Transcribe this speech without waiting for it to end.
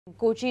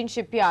Cochin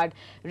shipyard,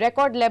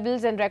 record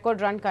levels and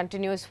record run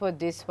continues for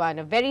this one.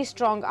 A very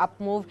strong up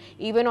move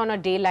even on a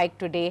day like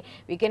today.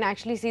 We can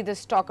actually see the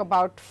stock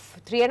about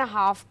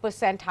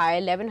 3.5%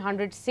 higher,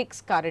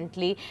 1106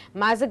 currently.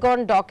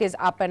 Mazagon dock is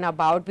up and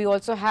about. We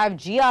also have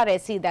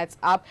GRSE that's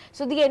up.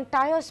 So the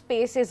entire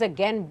space is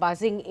again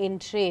buzzing in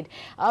trade.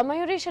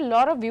 Mayuresh, a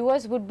lot of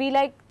viewers would be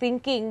like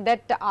thinking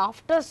that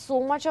after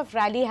so much of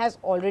rally has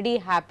already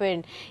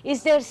happened,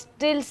 is there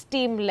still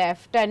steam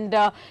left, and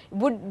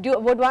would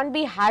one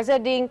be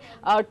hazarding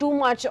too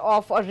much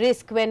of a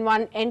risk when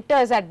one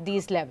enters at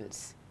these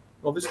levels?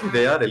 Obviously,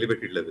 they are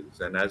elevated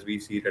levels, and as we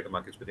see it at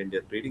markets with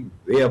India trading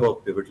way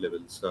above pivot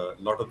levels. A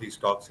lot of these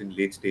stocks in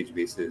late stage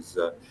basis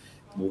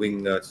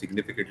moving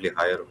significantly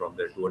higher from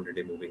their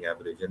 200-day moving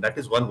average, and that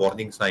is one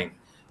warning sign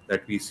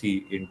that we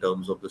see in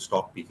terms of the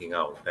stock peaking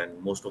out, and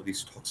most of these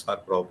stocks are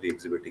probably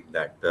exhibiting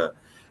that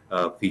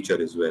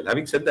feature as well.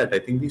 Having said that, I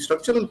think the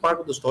structural part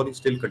of the story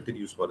still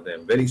continues for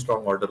them. Very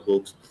strong order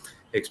books,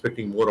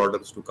 expecting more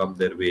orders to come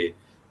their way,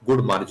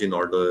 good margin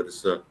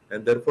orders,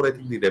 and therefore I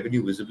think the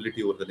revenue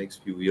visibility over the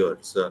next few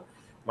years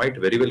might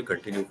very well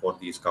continue for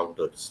these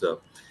counters.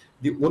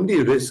 The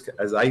only risk,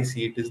 as I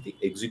see it, is the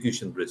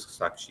execution risk,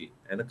 Sakshi,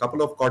 and a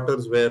couple of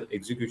quarters where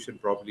execution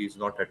probably is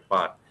not at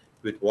par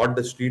with what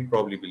the street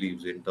probably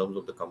believes in terms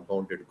of the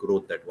compounded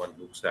growth that one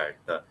looks at.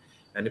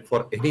 And if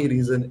for any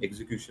reason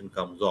execution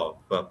comes off,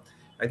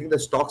 I think the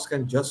stocks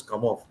can just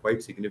come off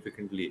quite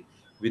significantly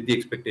with the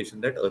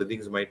expectation that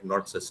earnings might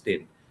not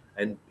sustain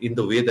and in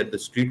the way that the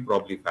street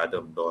probably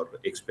fathomed or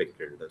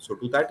expected. So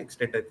to that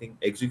extent, I think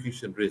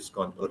execution risk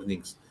on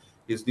earnings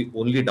is the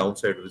only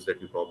downside risk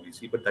that you probably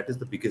see, but that is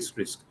the biggest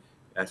risk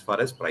as far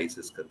as price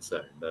is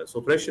concerned.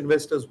 So fresh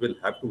investors will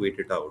have to wait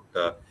it out.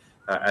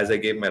 As I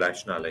gave my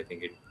rationale, I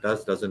think it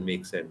doesn't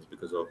make sense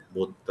because of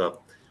both the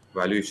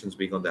valuations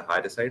being on the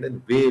higher side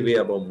and way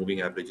above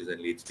moving averages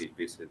and late stage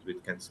basis, which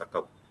can suck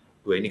up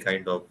to any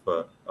kind of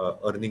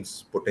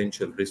earnings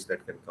potential risk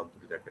that can come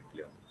through that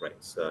particular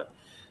price.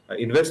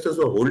 Investors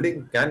who are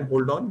holding can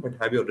hold on, but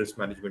have your risk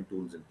management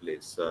tools in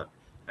place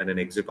and an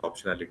exit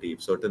optionality.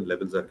 If certain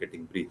levels are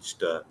getting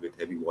breached with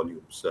heavy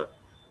volumes,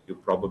 you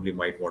probably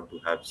might want to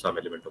have some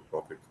element of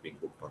profit being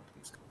booked on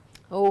these.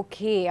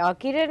 Okay,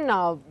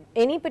 Kiran,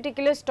 any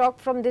particular stock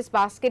from this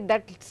basket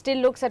that still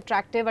looks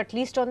attractive, at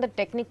least on the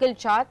technical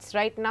charts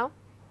right now?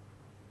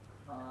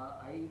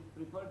 I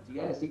prefer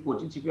GRSE.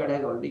 Cochin shipyard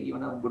has already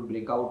given a good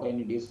breakout and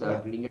it is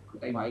trading at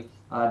all-time high.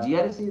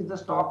 GRSE is the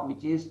stock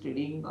which is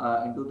trading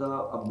into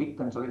a big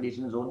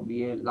consolidation zone.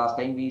 Last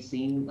time we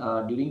seen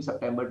during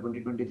September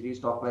 2023,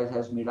 stock price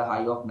has made a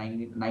high of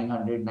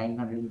 900,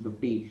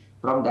 950.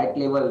 From that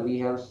level, we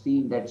have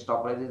seen that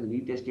stock price has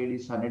retested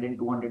its 100 and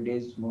 200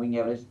 days moving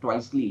average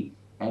twicely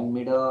and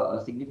made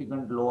a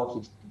significant low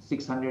of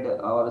 600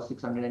 or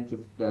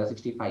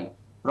 665.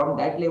 From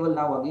that level,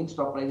 now again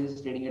stock price is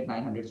trading at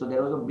 900. So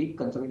there was a big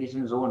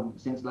consolidation zone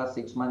since last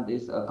 6 months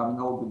is coming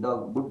out with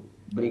a good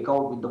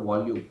breakout with the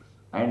volume.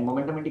 And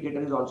momentum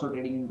indicator is also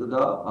trading into the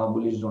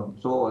bullish zone.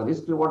 So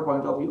risk reward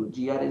point of view,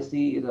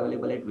 GRSE is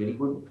available at very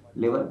good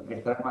level.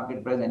 At current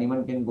market price,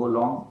 anyone can go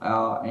long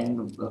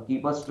and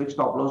keep a strict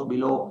stop loss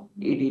below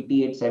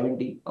 880,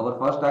 870. Our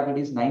first target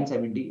is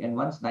 970. And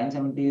once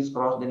 970 is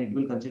crossed, then it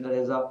will consider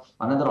as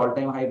another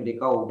all-time high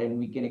breakout. And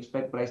we can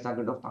expect price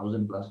target of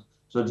 1000 plus.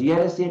 So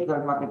GRSE at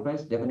current market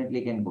price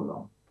definitely can go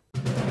long.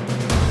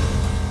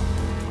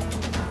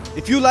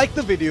 If you like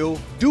the video,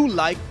 do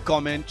like,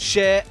 comment,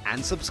 share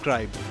and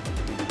subscribe.